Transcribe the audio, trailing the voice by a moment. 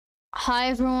Hi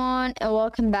everyone, and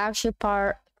welcome back to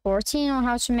part 14 on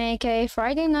how to make a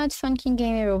Friday night funkin'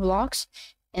 game in Roblox.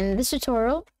 In this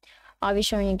tutorial, I'll be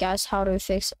showing you guys how to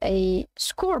fix a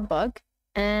score bug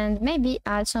and maybe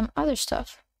add some other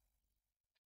stuff.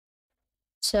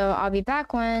 So I'll be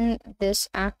back when this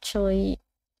actually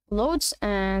loads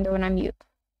and when I'm mute.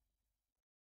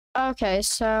 Okay,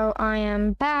 so I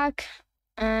am back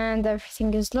and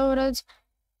everything is loaded,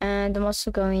 and I'm also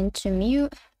going to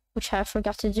mute, which I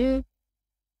forgot to do.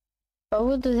 But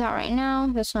we'll do that right now.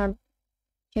 That's not a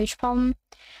huge problem.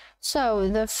 So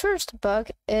the first bug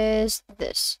is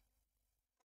this.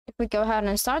 If we go ahead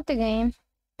and start the game,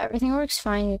 everything works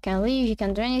fine. You can leave, you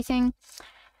can do anything.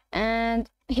 And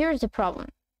here's the problem.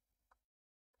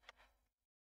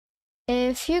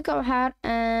 If you go ahead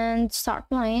and start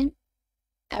playing,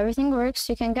 everything works.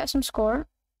 You can get some score.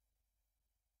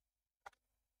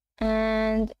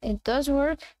 And it does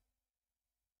work.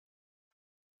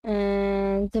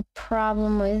 And the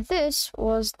problem with this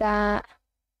was that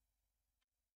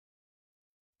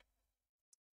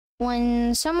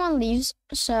when someone leaves,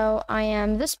 so I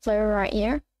am this player right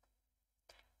here,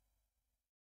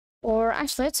 or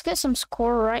actually let's get some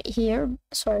score right here.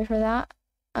 Sorry for that.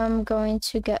 I'm going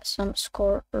to get some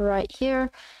score right here.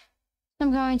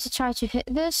 I'm going to try to hit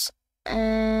this,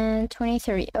 and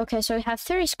 23. Okay, so we have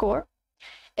 30 score.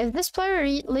 If this player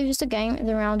leaves the game,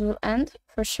 the round will end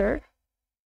for sure.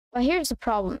 But here's the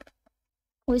problem.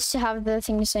 We still have the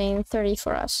thing saying 30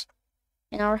 for us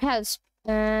in our heads,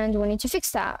 and we need to fix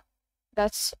that.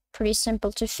 That's pretty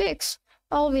simple to fix.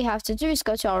 All we have to do is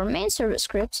go to our main server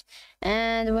script,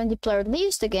 and when the player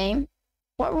leaves the game,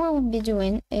 what we'll be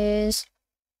doing is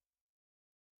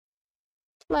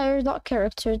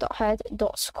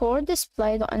player.character.head.score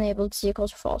display.enabled is equal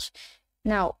to false.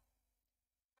 Now,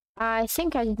 I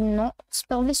think I did not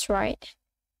spell this right.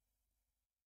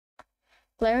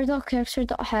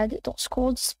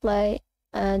 Player.character.head.score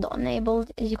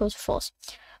display.enabled is equal to false.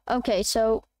 Okay,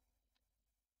 so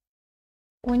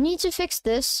we need to fix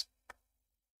this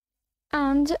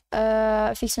and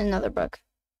fix another bug.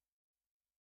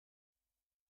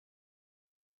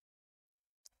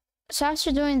 So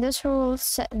after doing this, we'll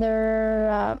set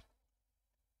the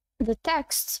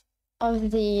text of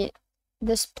the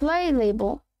display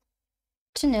label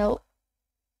to nil.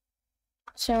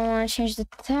 So I want to change the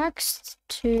text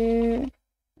to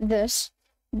this,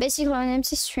 basically an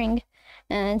empty string,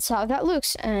 and see how that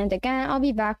looks. And again, I'll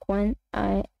be back when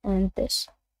I end this.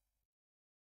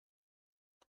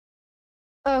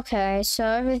 Okay, so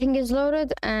everything is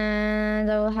loaded,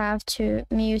 and I will have to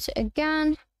mute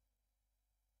again,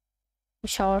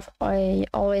 which I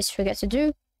always forget to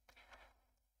do.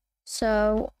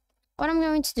 So what I'm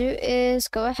going to do is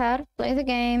go ahead, play the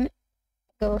game,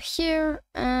 go here,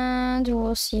 and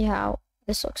we'll see how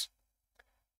this looks.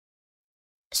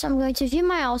 So I'm going to view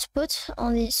my output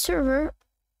on the server,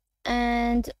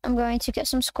 and I'm going to get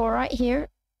some score right here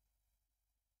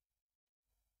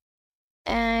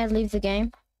and leave the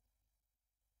game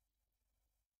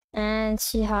and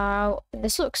see how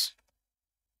this looks.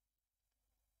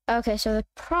 Okay, so the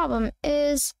problem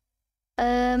is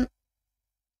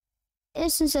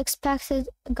instance expected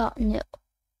got nil.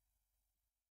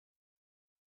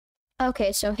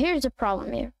 Okay, so here's the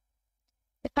problem here.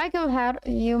 If I go ahead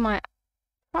and view my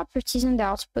properties and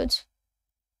output,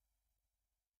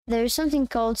 there's something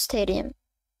called stadium.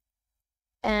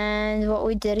 And what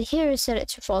we did here is set it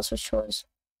to false, which was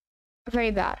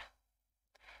very bad.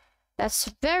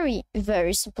 That's very,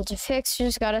 very simple to fix. You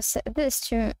just gotta set this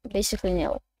to basically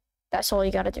nil. That's all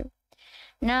you gotta do.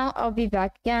 Now I'll be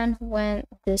back again when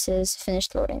this is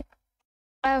finished loading.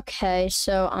 Okay,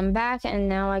 so I'm back and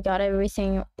now I got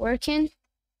everything working.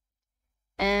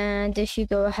 And if you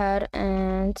go ahead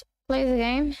and play the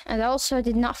game, and also I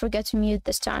did not forget to mute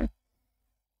this time.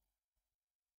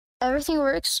 Everything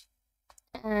works,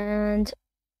 and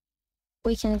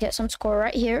we can get some score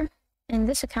right here in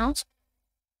this account,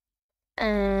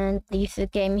 and leave the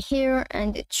game here,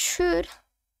 and it should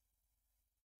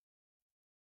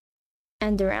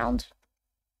end the round.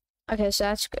 Okay, so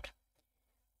that's good.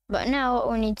 But now what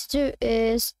we need to do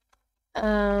is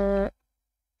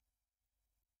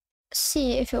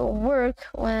see if it will work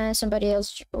when somebody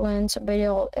else joins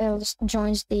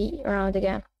the round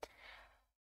again.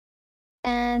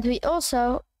 And we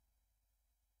also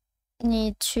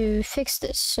need to fix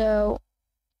this. So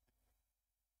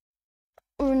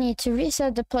we need to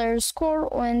reset the player's score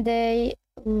when they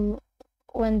end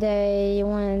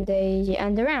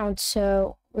the round.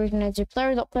 So we're gonna do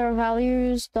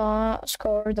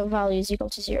player.playerValues.score.values equal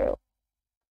to 0.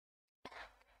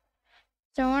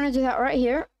 So I want to do that right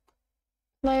here.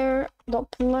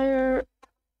 Player.player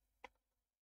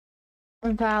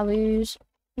values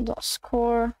dot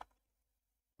score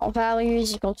all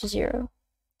values equal to 0.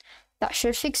 That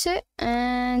should fix it.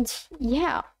 And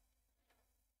yeah,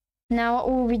 now what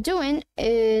we'll be doing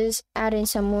is adding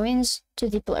some wins to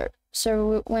the player.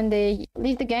 So when they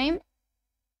leave the game,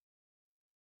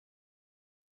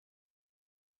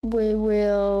 we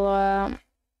will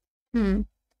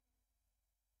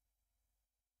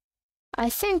I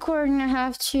think we're gonna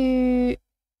have to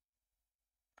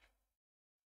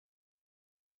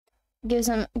give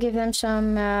them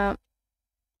some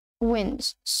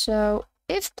wins. So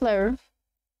if player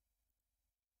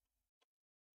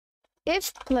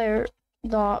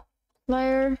dot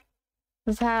player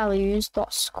values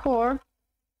dot score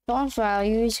dot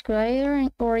value is greater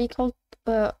or equal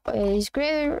is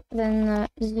greater than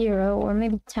 0 or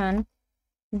maybe 10,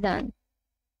 then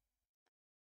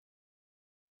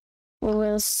we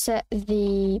will set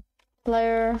the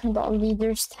player dot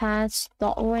leader stats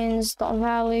dot wins dot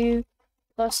value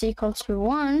plus equal to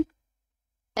 1,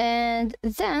 and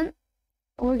then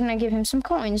we're gonna give him some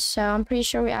coins. So I'm pretty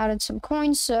sure we added some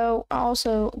coins, so I'll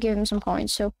also give him some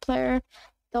coins. So player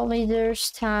dot leader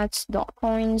stats dot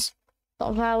coins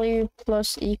dot value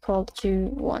plus equal to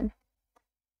 1.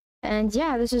 And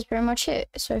yeah, this is pretty much it.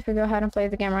 So if we go ahead and play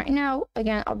the game right now,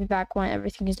 again, I'll be back when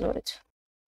everything is loaded.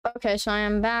 Okay, so I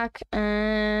am back,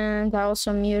 and I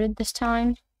also muted this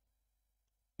time.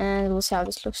 And we'll see how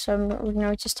this looks. So we're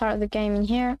going to start the game in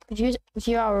here.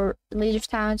 View our leader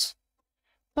stats,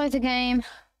 play the game,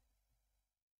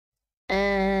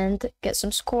 and get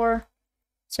some score.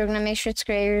 So we're going to make sure it's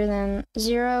greater than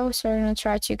 0. So we're going to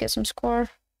try to get some score.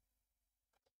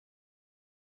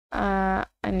 I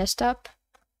messed up.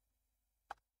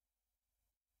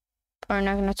 We're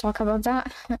not going to talk about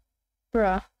that.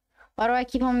 Bruh. Why do I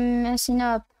keep on messing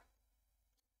up?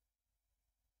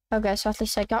 Okay, so at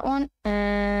least I got one.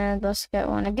 And let's get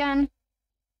one again.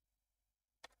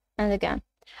 And again.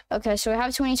 Okay, so we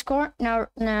have 20 score.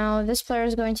 Now this player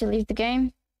is going to leave the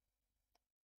game.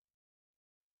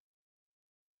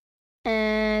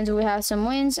 And we have some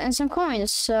wins and some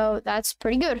coins. So that's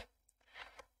pretty good.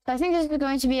 So I think this is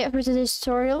going to be it for today's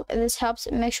tutorial. If this helps,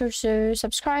 make sure to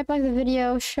subscribe, like the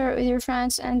video, share it with your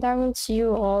friends, and I will see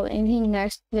you all in the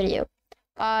next video.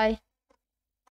 Bye.